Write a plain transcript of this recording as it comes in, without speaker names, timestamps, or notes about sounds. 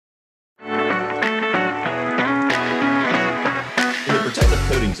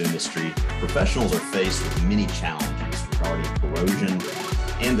coatings industry, professionals are faced with many challenges regarding corrosion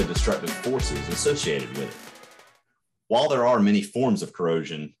and the destructive forces associated with it. While there are many forms of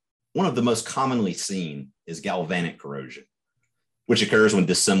corrosion, one of the most commonly seen is galvanic corrosion, which occurs when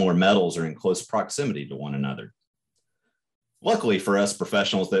dissimilar metals are in close proximity to one another. Luckily for us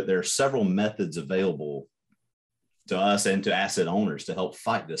professionals, that there are several methods available to us and to asset owners to help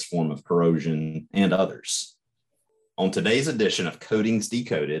fight this form of corrosion and others. On today's edition of Coatings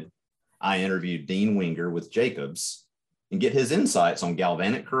Decoded, I interviewed Dean Wenger with Jacobs and get his insights on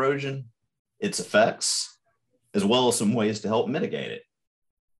galvanic corrosion, its effects, as well as some ways to help mitigate it.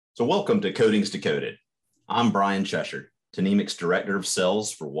 So welcome to Coatings Decoded. I'm Brian Cheshire, Tnemic's Director of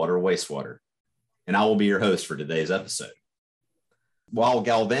Sales for Water Wastewater, and I will be your host for today's episode. While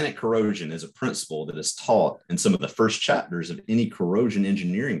galvanic corrosion is a principle that is taught in some of the first chapters of any corrosion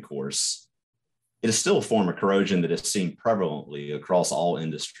engineering course, it is still a form of corrosion that is seen prevalently across all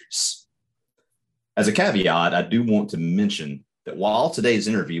industries. As a caveat, I do want to mention that while today's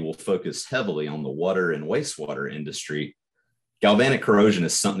interview will focus heavily on the water and wastewater industry, galvanic corrosion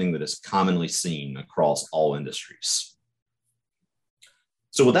is something that is commonly seen across all industries.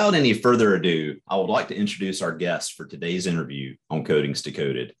 So without any further ado, I would like to introduce our guest for today's interview on Coatings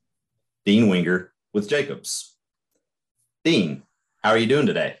Decoded, Dean Wenger with Jacobs. Dean, how are you doing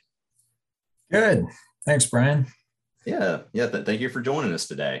today? Good. Thanks, Brian. Thank you for joining us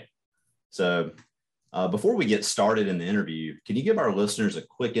today. So before we get started in the interview, can you give our listeners a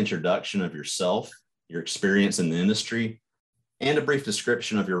quick introduction of yourself, your experience in the industry, and a brief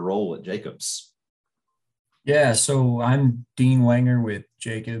description of your role at Jacobs? Yeah, so I'm Dean Wenger with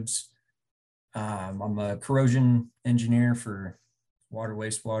Jacobs. I'm a corrosion engineer for water,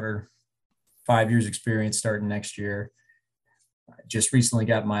 wastewater, 5 years experience starting next year. I just recently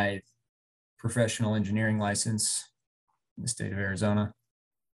got my professional engineering license in the state of Arizona.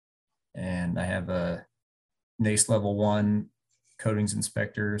 And I have a NACE Level 1 coatings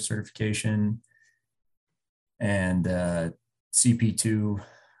inspector certification and CP2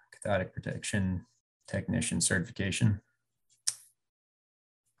 cathodic protection technician certification.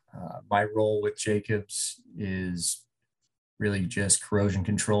 My role with Jacobs is really just corrosion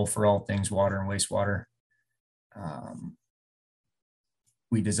control for all things water and wastewater.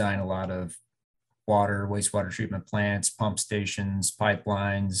 We design a lot of water, wastewater treatment plants, pump stations,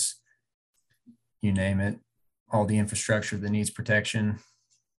 pipelines, you name it, all the infrastructure that needs protection,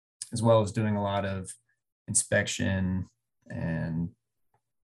 as well as doing a lot of inspection and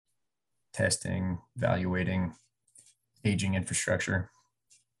testing, evaluating aging infrastructure.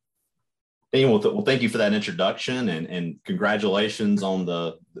 Dean, well, thank you for that introduction and congratulations on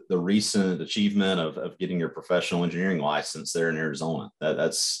the recent achievement of getting your professional engineering license there in Arizona.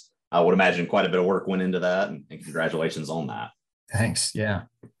 That's, I would imagine, quite a bit of work went into that, and congratulations on that. Thanks. Yeah,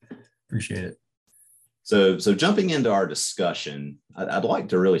 appreciate it. So jumping into our discussion, I'd like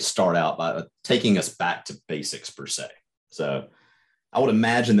to really start out by taking us back to basics per se. So I would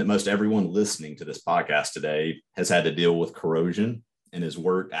imagine that most everyone listening to this podcast today has had to deal with corrosion and has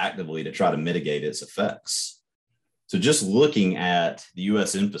worked actively to try to mitigate its effects. So just looking at the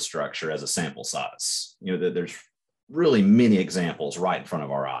U.S. infrastructure as a sample size, there's really many examples right in front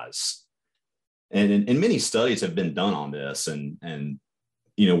of our eyes. And many studies have been done on this and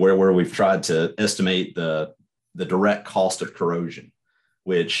where we've tried to estimate the direct cost of corrosion,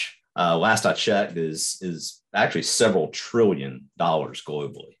 which last I checked is actually several $1 trillion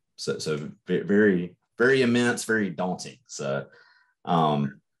globally. So very, very immense, very daunting. So,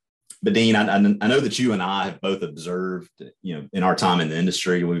 but Dean, I know that you and I have both observed, in our time in the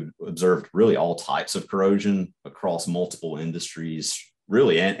industry, we've observed really all types of corrosion across multiple industries,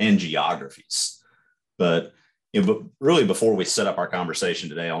 really, and geographies. But really, before we set up our conversation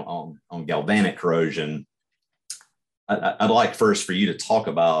today on galvanic corrosion, I'd like first for you to talk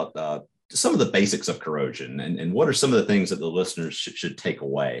about some of the basics of corrosion and what are some of the things that the listeners should take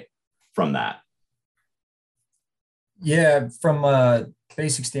away from that. Yeah, from a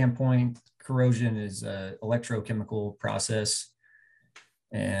basic standpoint, corrosion is an electrochemical process.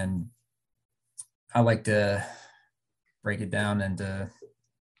 And I like to break it down into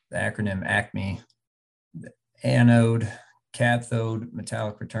the acronym ACME: the anode, cathode,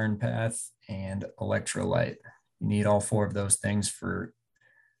 metallic return path, and electrolyte. You need all four of those things for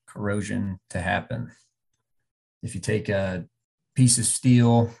corrosion to happen. If you take a piece of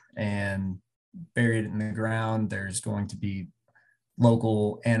steel and bury it in the ground, there's going to be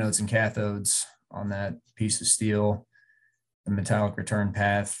local anodes and cathodes on that piece of steel. The metallic return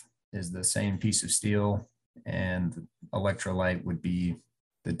path is the same piece of steel, and electrolyte would be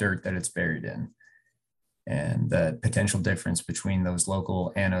the dirt that it's buried in. And the potential difference between those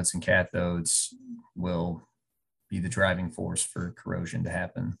local anodes and cathodes will be the driving force for corrosion to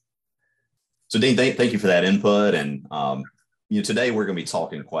happen. So Dean, thank you for that input. And today we're going to be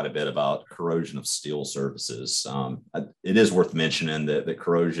talking quite a bit about corrosion of steel surfaces. It is worth mentioning that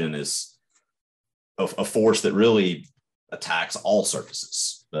corrosion is a force that really attacks all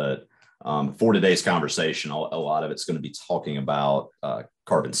surfaces. But for today's conversation, a lot of it's going to be talking about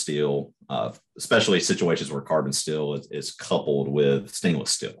carbon steel, especially situations where carbon steel is coupled with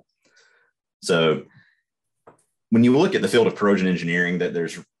stainless steel. So when you look at the field of corrosion engineering, that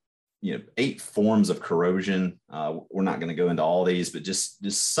there's 8 forms of corrosion. We're not going to go into all these, but just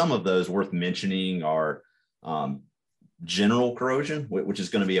some of those worth mentioning are general corrosion, which is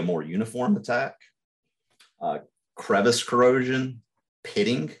going to be a more uniform attack, crevice corrosion,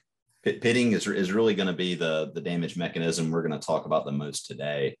 pitting. Pitting is really going to be the damage mechanism we're going to talk about the most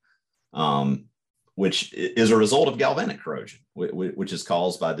today, which is a result of galvanic corrosion, which is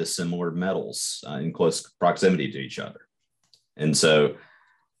caused by dissimilar metals in close proximity to each other. And so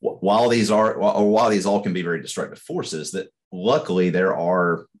while these all can be very destructive forces, that luckily there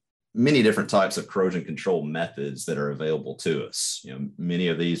are many different types of corrosion control methods that are available to us. Many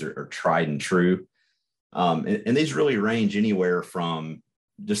of these are tried and true. And these really range anywhere from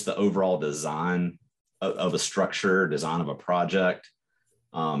just the overall design of a structure, design of a project.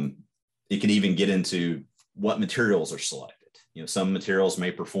 It can even get into what materials are selected. Some materials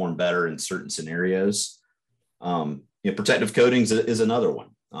may perform better in certain scenarios. Protective coatings is another one.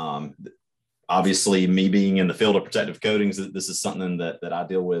 Obviously, me being in the field of protective coatings, this is something that I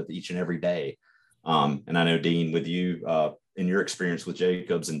deal with each and every day. And I know, Dean, with you, in your experience with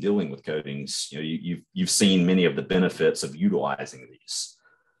Jacobs and dealing with coatings, you've seen many of the benefits of utilizing these.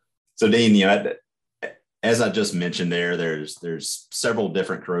 So, Dean, as I just mentioned there's several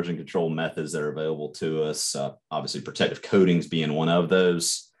different corrosion control methods that are available to us. Obviously, protective coatings being one of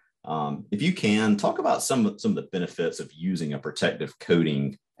those. If you can, talk about some of the benefits of using a protective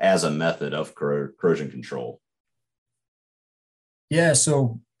coating as a method of corrosion control. Yeah,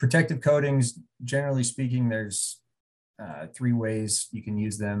 so protective coatings, generally speaking, there's 3 ways you can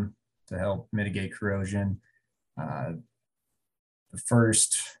use them to help mitigate corrosion. The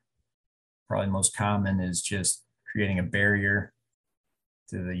first, probably most common, is just creating a barrier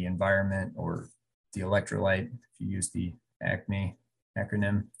to the environment or the electrolyte, if you use the ACME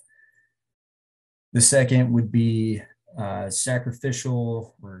acronym. The second would be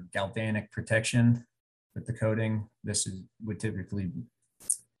sacrificial or galvanic protection with the coating. This would typically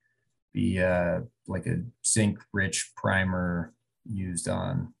be like a zinc-rich primer used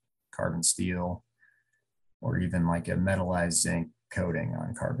on carbon steel, or even like a metallized zinc coating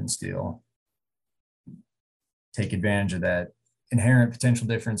on carbon steel. Take advantage of that inherent potential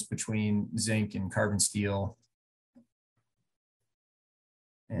difference between zinc and carbon steel,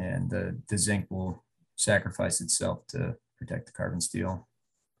 and the zinc will sacrifice itself to protect the carbon steel.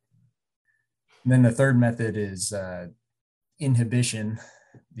 And then the third method is inhibition.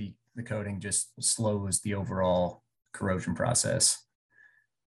 The coating just slows the overall corrosion process.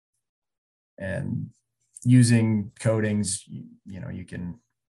 And using coatings, you can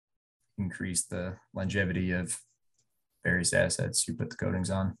increase the longevity of various assets you put the coatings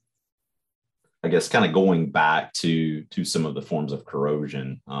on. I guess kind of going back to some of the forms of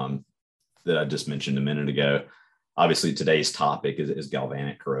corrosion that I just mentioned a minute ago. Obviously, today's topic is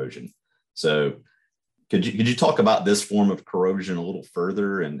galvanic corrosion. So could you talk about this form of corrosion a little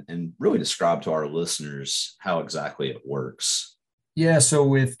further and really describe to our listeners how exactly it works? Yeah, so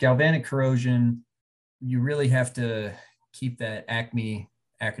with galvanic corrosion, you really have to keep that ACME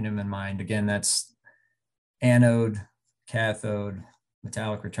acronym in mind. Again, that's anode, cathode,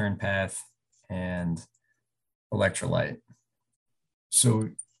 metallic return path, and electrolyte. So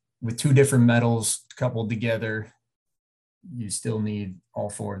with 2 different metals coupled together, you still need all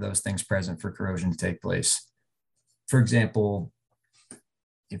 4 of those things present for corrosion to take place. For example,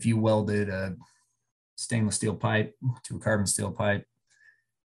 if you welded a stainless steel pipe to a carbon steel pipe,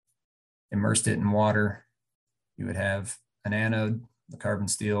 immersed it in water, you would have an anode, the carbon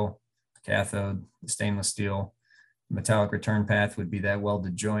steel, the cathode, the stainless steel. The metallic return path would be that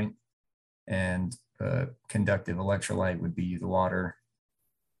welded joint, and the conductive electrolyte would be the water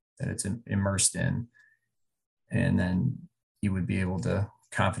that it's immersed in. And then you would be able to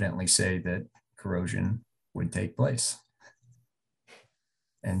confidently say that corrosion would take place.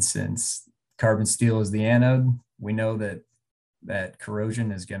 And since carbon steel is the anode, we know that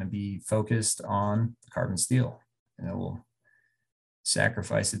corrosion is going to be focused on the carbon steel, and it will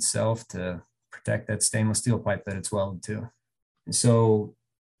sacrifice itself to protect that stainless steel pipe that it's welded to. And so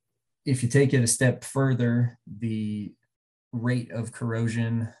if you take it a step further, the rate of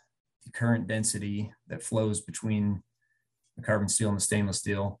corrosion, the current density that flows between the carbon steel and the stainless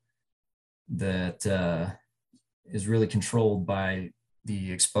steel, that is really controlled by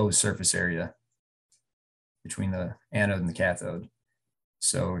the exposed surface area between the anode and the cathode.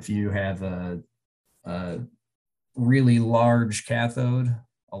 So if you have a really large cathode,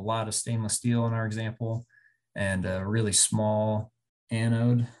 a lot of stainless steel in our example, and a really small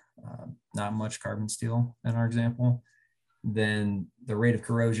anode, not much carbon steel in our example, then the rate of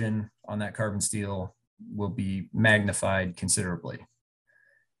corrosion on that carbon steel will be magnified considerably.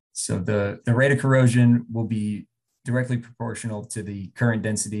 So the rate of corrosion will be directly proportional to the current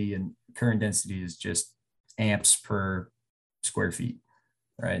density, and current density is just amps per square feet,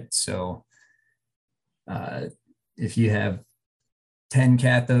 right? So if you have 10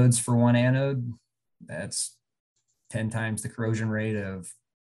 cathodes for one anode, that's 10 times the corrosion rate of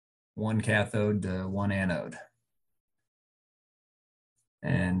one cathode to one anode.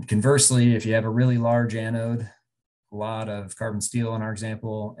 And conversely, if you have a really large anode, a lot of carbon steel in our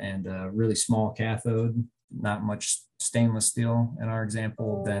example, and a really small cathode, not much stainless steel in our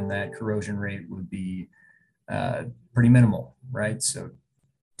example, then that corrosion rate would be pretty minimal, right? So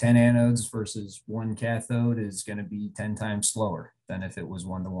 10 anodes versus one cathode is going to be 10 times slower than if it was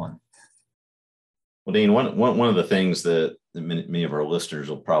 1-to-1. Well, Dean, one of the things that many of our listeners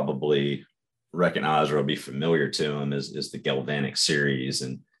will probably recognize or will be familiar to them is the galvanic series.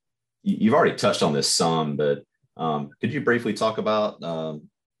 And you've already touched on this some, but could you briefly talk about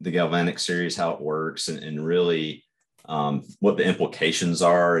the galvanic series, how it works, and really what the implications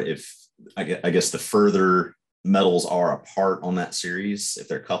are if, I guess, the further metals are apart on that series, if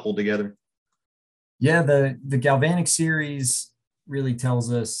they're coupled together? Yeah, the galvanic series really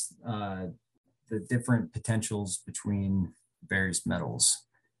tells us the different potentials between various metals.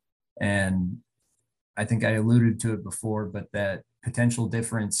 And I think I alluded to it before, but that potential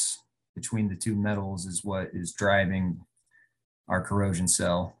difference between the two metals is what is driving our corrosion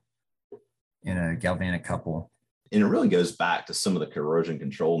cell in a galvanic couple. And it really goes back to some of the corrosion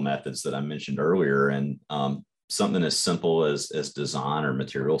control methods that I mentioned earlier, and something as simple as design or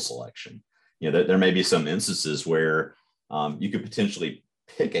material selection. You know, there may be some instances where you could potentially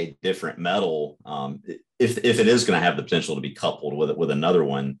pick a different metal if it is going to have the potential to be coupled with another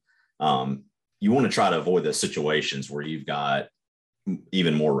one. You want to try to avoid those situations where you've got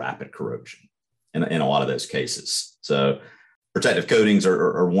even more rapid corrosion in a lot of those cases. So protective coatings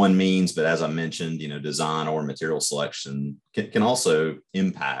are one means, but as I mentioned, design or material selection can also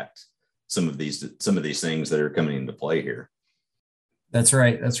impact some of these things that are coming into play here. That's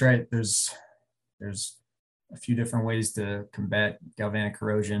right. There's a few different ways to combat galvanic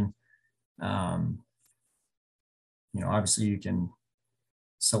corrosion. Obviously you can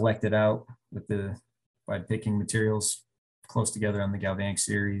select it out by picking materials close together on the galvanic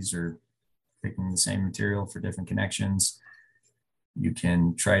series, or picking the same material for different connections. You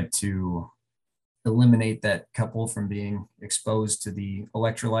can try to eliminate that couple from being exposed to the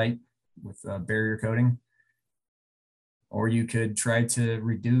electrolyte with a barrier coating, or you could try to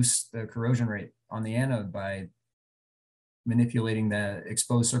reduce the corrosion rate on the anode by manipulating the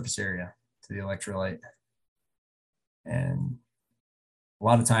exposed surface area to the electrolyte. And a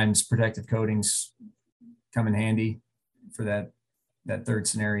lot of times protective coatings come in handy for that third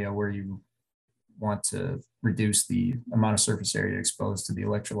scenario where you want to reduce the amount of surface area exposed to the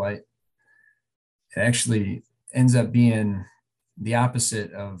electrolyte. It actually ends up being the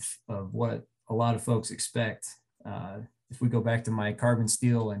opposite of what a lot of folks expect. If we go back to my carbon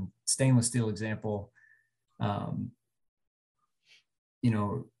steel and stainless steel example, and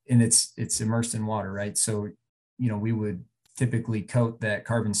it's immersed in water, right? So, we would typically coat that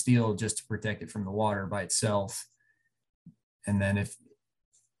carbon steel just to protect it from the water by itself. And then if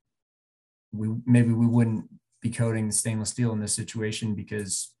we wouldn't be coating the stainless steel in this situation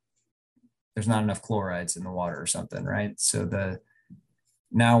because there's not enough chlorides in the water or something, right? So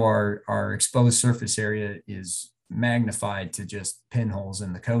now our exposed surface area is magnified to just pinholes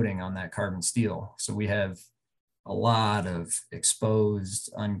in the coating on that carbon steel. So we have a lot of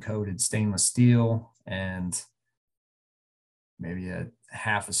exposed uncoated stainless steel and maybe a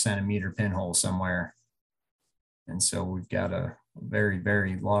 0.5 centimeter pinhole somewhere. And so we've got a very,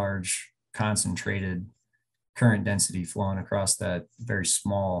 very large concentrated current density flowing across that very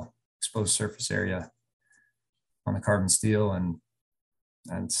small exposed surface area on the carbon steel. And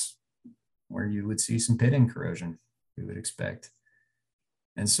that's where you would see some pitting corrosion, we would expect.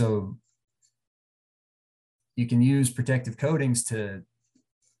 And so you can use protective coatings to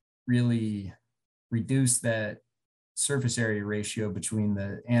really reduce that surface area ratio between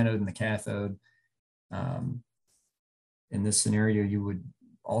the anode and the cathode. In this scenario, you would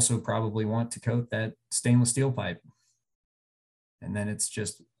also probably want to coat that stainless steel pipe. And then it's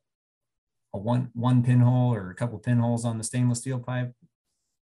just a one pinhole or a couple pinholes on the stainless steel pipe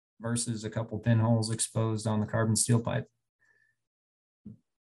versus a couple pinholes exposed on the carbon steel pipe.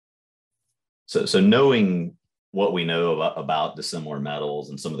 So knowing what we know about dissimilar metals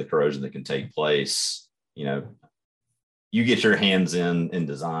and some of the corrosion that can take place, you get your hands in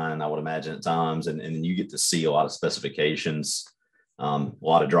design, I would imagine at times, and you get to see a lot of specifications, a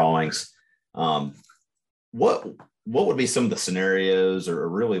lot of drawings. What would be some of the scenarios, or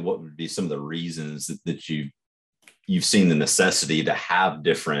really what would be some of the reasons that you've seen the necessity to have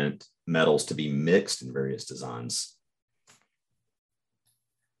different metals to be mixed in various designs?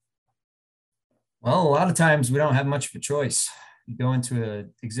 Well, a lot of times we don't have much of a choice. You go into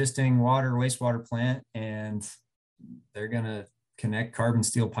an existing water wastewater plant and they're going to connect carbon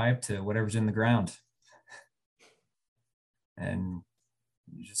steel pipe to whatever's in the ground. And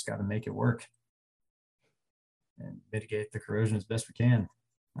you just got to make it work and mitigate the corrosion as best we can.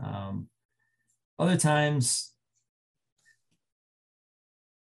 Other times,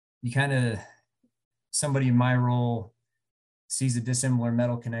 somebody in my role sees a dissimilar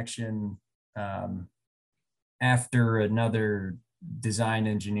metal connection after another design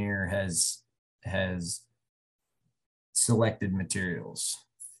engineer has selected materials.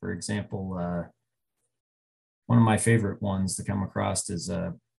 For example, one of my favorite ones to come across is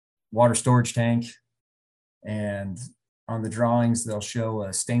a water storage tank. And on the drawings, they'll show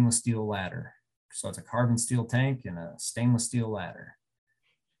a stainless steel ladder. So it's a carbon steel tank and a stainless steel ladder.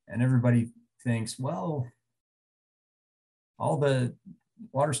 And everybody thinks, well, all the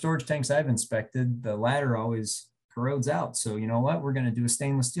water storage tanks I've inspected, the ladder always corrodes out. So you know what? We're going to do a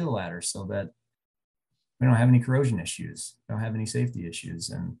stainless steel ladder so that we don't have any corrosion issues, don't have any safety issues.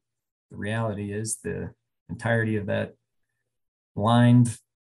 And the reality is the entirety of that lined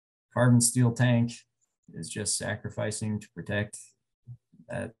carbon steel tank is just sacrificing to protect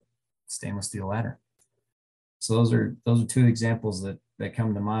that stainless steel ladder. So those are two examples that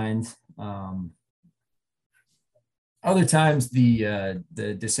come to mind. Other times the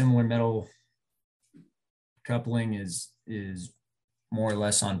dissimilar metal coupling is more or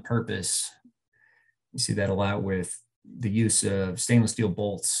less on purpose. You see that a lot with the use of stainless steel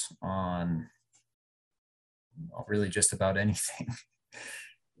bolts on really just about anything.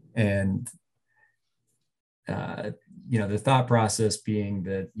 And the thought process being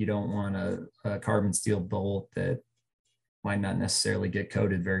that you don't want a carbon steel bolt that might not necessarily get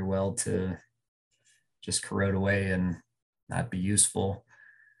coated very well to just corrode away and not be useful.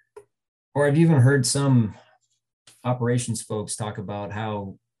 Or I've even heard some operations folks talk about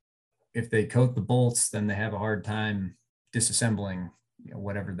how if they coat the bolts, then they have a hard time disassembling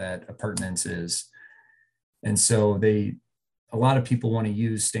whatever that appurtenance is. And so a lot of people want to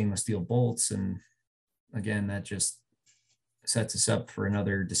use stainless steel bolts. And again, that just sets us up for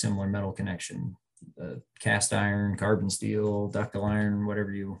another dissimilar metal connection. Cast iron, carbon steel, ductile iron,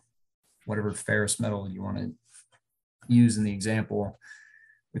 whatever ferrous metal you want to use in the example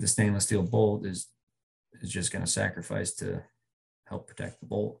with a stainless steel bolt is just going to sacrifice to help protect the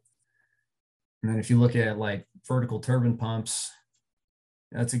bolt. And then if you look at like vertical turbine pumps,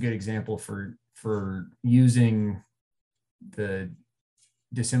 that's a good example for using the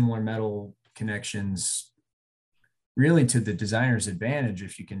dissimilar metal connections really to the designer's advantage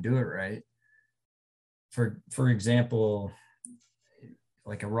if you can do it right. For example,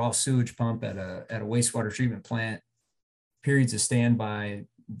 like a raw sewage pump at a wastewater treatment plant, periods of standby,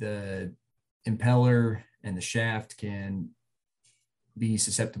 the impeller and the shaft can be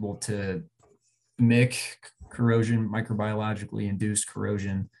susceptible to MIC corrosion, microbiologically induced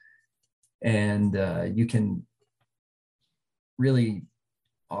corrosion. And you can really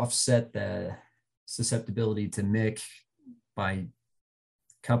offset the susceptibility to MIC by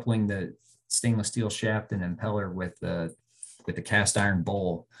coupling the stainless steel shaft and impeller with the cast iron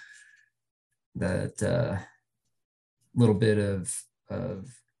bowl. That little bit of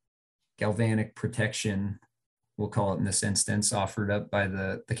galvanic protection, we'll call it in this instance, offered up by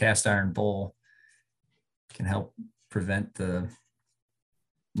the cast iron bowl can help prevent the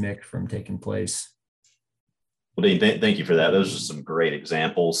MIC from taking place. Well, Dean, thank you for that. Those are some great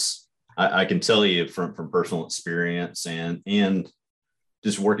examples. I can tell you from personal experience and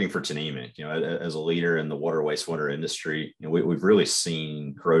just working for Tnemec, as a leader in the water wastewater industry, we've really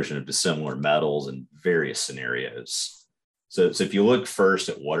seen corrosion of dissimilar metals in various scenarios. So if you look first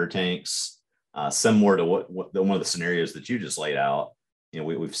at water tanks, similar to one of the scenarios that you just laid out,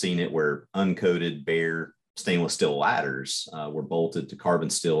 we've seen it where uncoated bare stainless steel ladders were bolted to carbon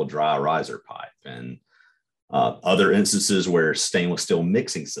steel dry riser pipe, and other instances where stainless steel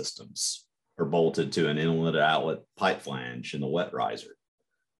mixing systems are bolted to an inlet outlet pipe flange in the wet riser.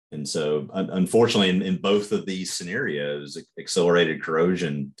 And so, unfortunately, in both of these scenarios, accelerated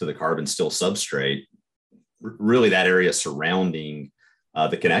corrosion to the carbon steel substrate, really that area surrounding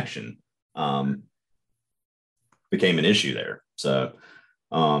the connection, became an issue there. So,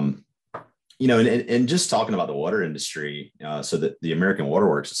 and just talking about the water industry, so that the American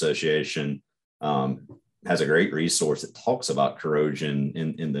Waterworks Association has a great resource that talks about corrosion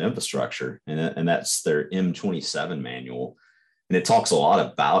in the infrastructure, and that's their M27 manual. And it talks a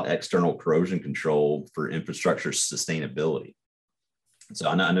lot about external corrosion control for infrastructure sustainability. So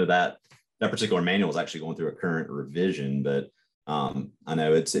I know that particular manual is actually going through a current revision, but I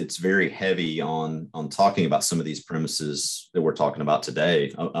know it's very heavy on talking about some of these premises that we're talking about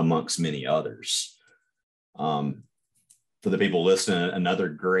today, amongst many others. For the people listening, another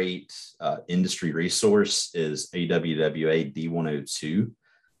great industry resource is AWWA D102.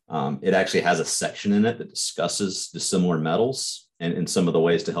 It actually has a section in it that discusses dissimilar metals and some of the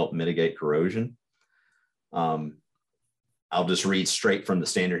ways to help mitigate corrosion. I'll just read straight from the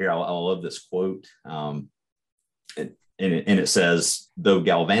standard here. I love this quote. And it says, though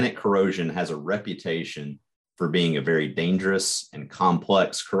galvanic corrosion has a reputation for being a very dangerous and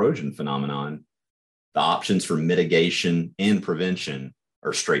complex corrosion phenomenon, the options for mitigation and prevention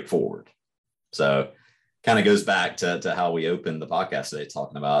are straightforward. So kind of goes back to how we opened the podcast today,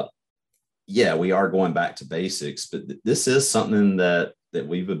 talking about, yeah, we are going back to basics, but this is something that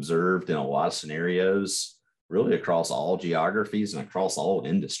we've observed in a lot of scenarios, really across all geographies and across all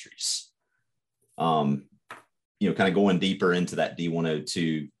industries. Kind of going deeper into that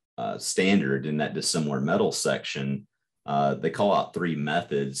D102 standard in that dissimilar metal section, they call out 3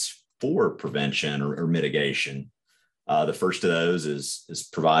 methods for prevention or mitigation. The first of those is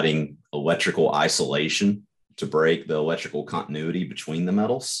providing electrical isolation to break the electrical continuity between the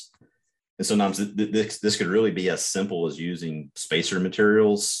metals. And sometimes this could really be as simple as using spacer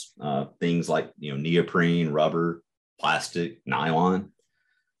materials, things like neoprene, rubber, plastic, nylon.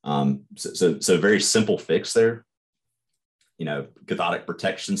 So very simple fix there. Cathodic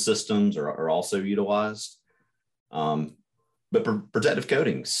protection systems are also utilized. But protective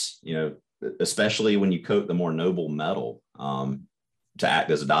coatings, especially when you coat the more noble metal to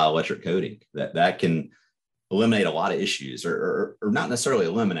act as a dielectric coating, that can eliminate a lot of issues, or not necessarily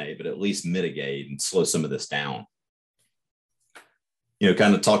eliminate, but at least mitigate and slow some of this down.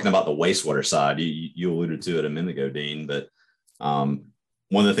 Kind of talking about the wastewater side, you alluded to it a minute ago, Dean, but one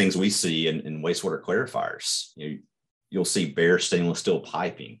of the things we see in wastewater clarifiers, you'll see bare stainless steel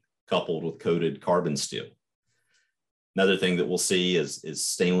piping coupled with coated carbon steel. Another thing that we'll see is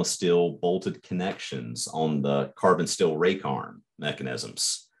stainless steel bolted connections on the carbon steel rake arm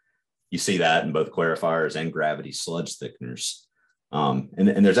mechanisms. You see that in both clarifiers and gravity sludge thickeners.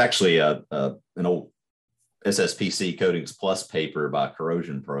 And there's actually an old SSPC Coatings Plus paper by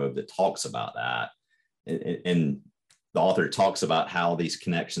Corrosion Probe that talks about that. And the author talks about how these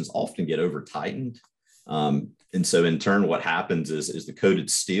connections often get over tightened. And so in turn, what happens is the coated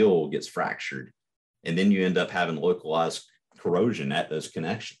steel gets fractured, and then you end up having localized corrosion at those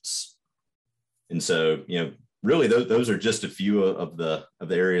connections. And so, really those are just a few of the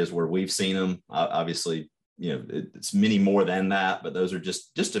areas where we've seen them. Obviously, it's many more than that, but those are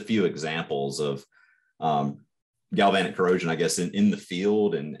just a few examples of galvanic corrosion, I guess, in the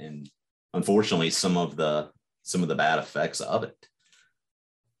field, and unfortunately some of the bad effects of it.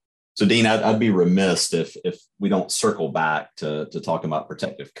 So, Dean, I'd be remiss if we don't circle back to talking about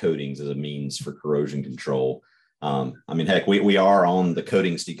protective coatings as a means for corrosion control. Heck, we are on the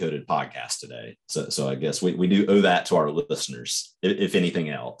Coatings Decoded podcast today. So I guess we do owe that to our listeners, if anything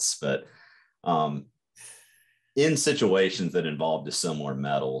else. But in situations that involve dissimilar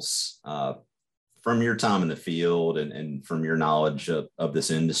metals, from your time in the field and from your knowledge of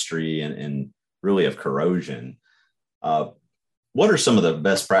this industry and really of corrosion, what are some of the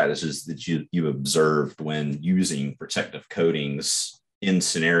best practices that you observed when using protective coatings in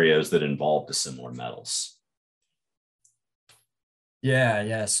scenarios that involve dissimilar metals?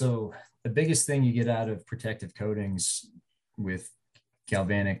 Yeah. So the biggest thing you get out of protective coatings with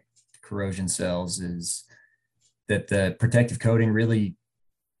galvanic corrosion cells is that the protective coating really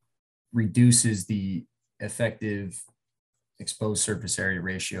reduces the effective exposed surface area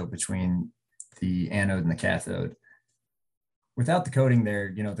ratio between the anode and the cathode. Without the coating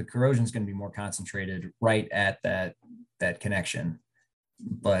there, the corrosion is going to be more concentrated right at that connection.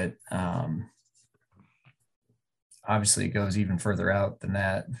 But obviously it goes even further out than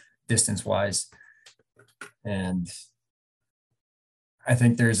that distance wise. And I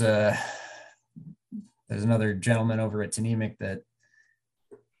think there's another gentleman over at Tnemec that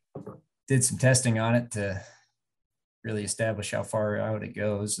did some testing on it to really establish how far out it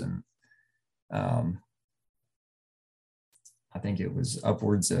goes. And I think it was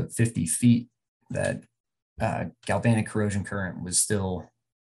upwards of 50 feet that galvanic corrosion current was still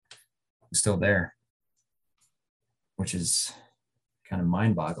there, which is kind of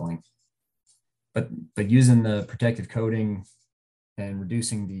mind-boggling. But using the protective coating and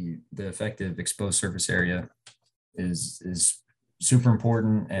reducing the effective exposed surface area is super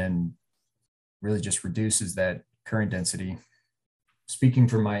important and really just reduces that current density. Speaking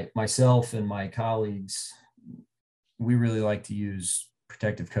for myself and my colleagues, we really like to use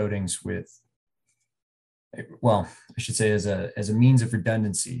protective coatings with, well, I should say as a means of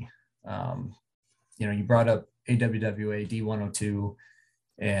redundancy. You brought up AWWA D102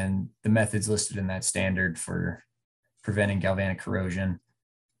 and the methods listed in that standard for preventing galvanic corrosion.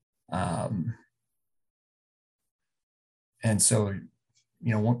 And so,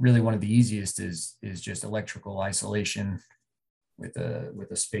 really one of the easiest is just electrical isolation with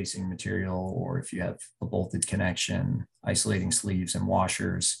a spacing material, or if you have a bolted connection, isolating sleeves and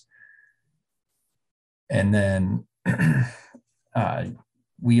washers. And then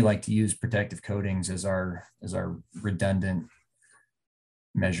we like to use protective coatings as our redundant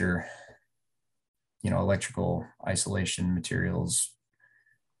measure. Electrical isolation materials,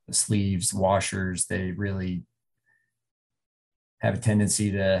 the sleeves, washers, they really have a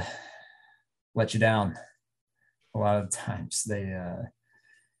tendency to let you down. A lot of times they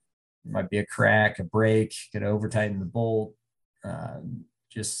might be a crack, a break, get over tighten the bolt,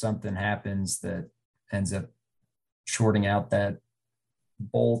 just something happens that ends up shorting out that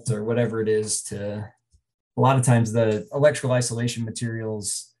bolt or whatever it is. A lot of times the electrical isolation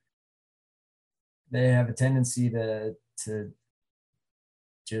materials, they have a tendency to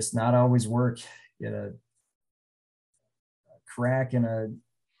just not always work. Get a crack in a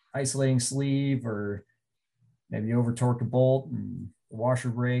isolating sleeve, or maybe you over torque a bolt and the washer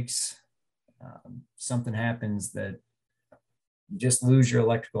breaks. Something happens that you just lose your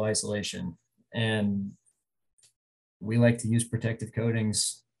electrical isolation. And we like to use protective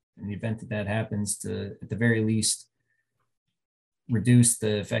coatings in the event that happens to, at the very least, reduce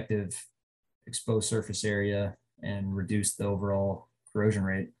the effective exposed surface area and reduce the overall corrosion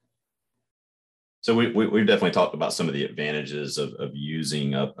rate. So we've definitely talked about some of the advantages of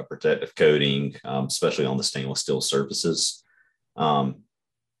using a protective coating, especially on the stainless steel surfaces. It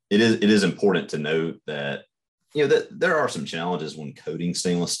is important to note that that there are some challenges when coating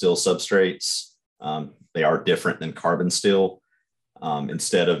stainless steel substrates. They are different than carbon steel.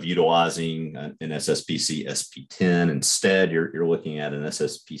 Instead of utilizing an SSPC SP10, instead you're looking at an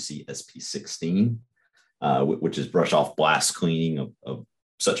SSPC SP16, which is brush off blast cleaning of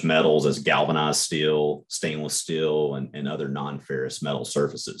such metals as galvanized steel, stainless steel, and other non-ferrous metal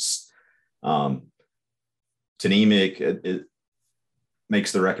surfaces. Tnemec it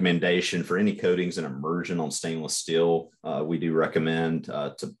makes the recommendation for any coatings and immersion on stainless steel. We do recommend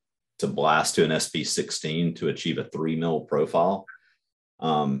to blast to an SP16 to achieve a 3 mil profile.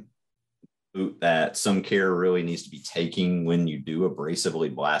 That some care really needs to be taken when you do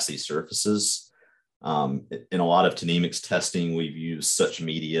abrasively blast these surfaces. In a lot of Tnemec's testing, we've used such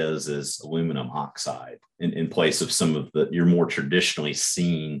medias as aluminum oxide in place of some of your more traditionally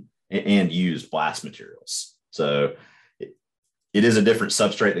seen and used blast materials. So it is a different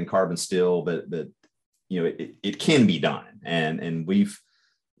substrate than carbon steel, but it can be done. And we've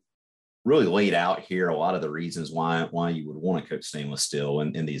really laid out here a lot of the reasons why you would want to coat stainless steel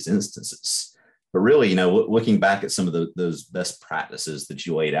in these instances. But really, looking back at some of those best practices that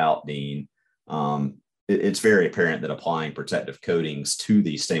you laid out, Dean, it's very apparent that applying protective coatings to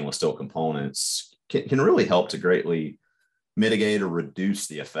these stainless steel components can really help to greatly mitigate or reduce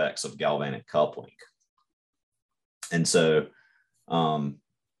the effects of galvanic coupling. And so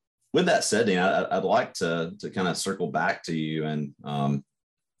with that said, Dean, I'd like to kind of circle back to you and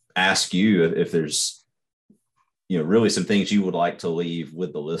ask you if there's really some things you would like to leave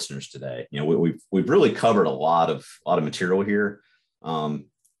with the listeners today. We've really covered a lot of material here.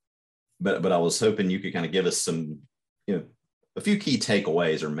 But I was hoping you could kind of give us some, a few key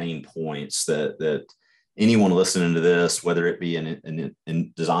takeaways or main points that anyone listening to this, whether it be a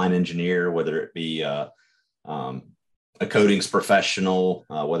design engineer, whether it be a coatings professional,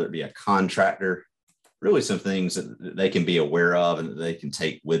 whether it be a contractor, really some things that they can be aware of and that they can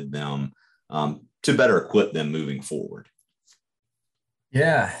take with them to better equip them moving forward.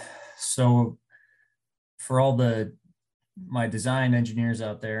 Yeah. So for all my design engineers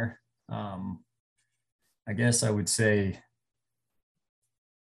out there, I guess I would say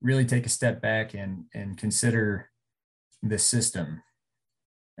really take a step back and consider the system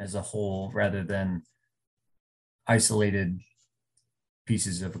as a whole rather than isolated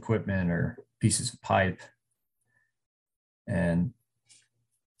pieces of equipment or pieces of pipe, and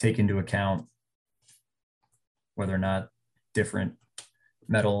take into account whether or not different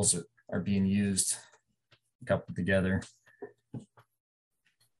metals are being used, coupled together,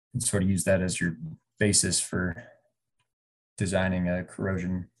 and sort of use that as your basis for designing a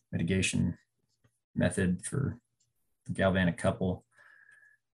corrosion mitigation method for the galvanic couple.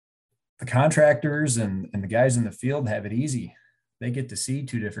 The contractors and the guys in the field have it easy. They get to see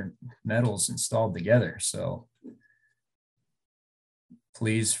two different metals installed together. So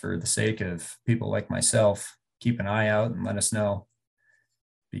please, for the sake of people like myself, keep an eye out and let us know,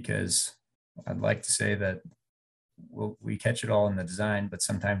 because I'd like to say that we catch it all in the design, but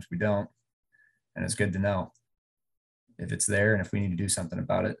sometimes we don't. And it's good to know if it's there and if we need to do something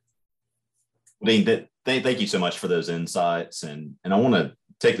about it. Dean, thank you so much for those insights. And I want to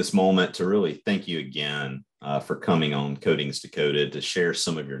take this moment to really thank you again for coming on Coatings Decoded to share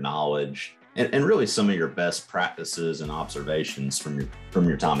some of your knowledge and really some of your best practices and observations from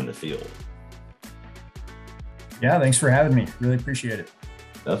your time in the field. Yeah, thanks for having me. Really appreciate it.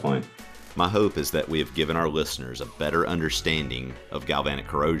 Definitely. My hope is that we have given our listeners a better understanding of galvanic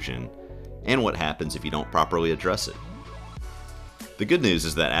corrosion and what happens if you don't properly address it. The good news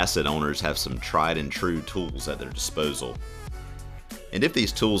is that asset owners have some tried and true tools at their disposal. And if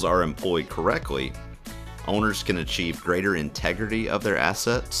these tools are employed correctly, owners can achieve greater integrity of their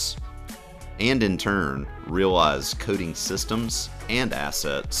assets and in turn realize coating systems and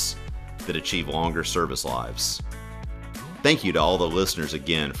assets that achieve longer service lives. Thank you to all the listeners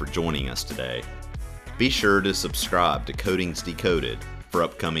again for joining us today. Be sure to subscribe to Coatings Decoded for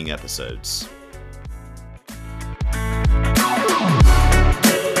upcoming episodes.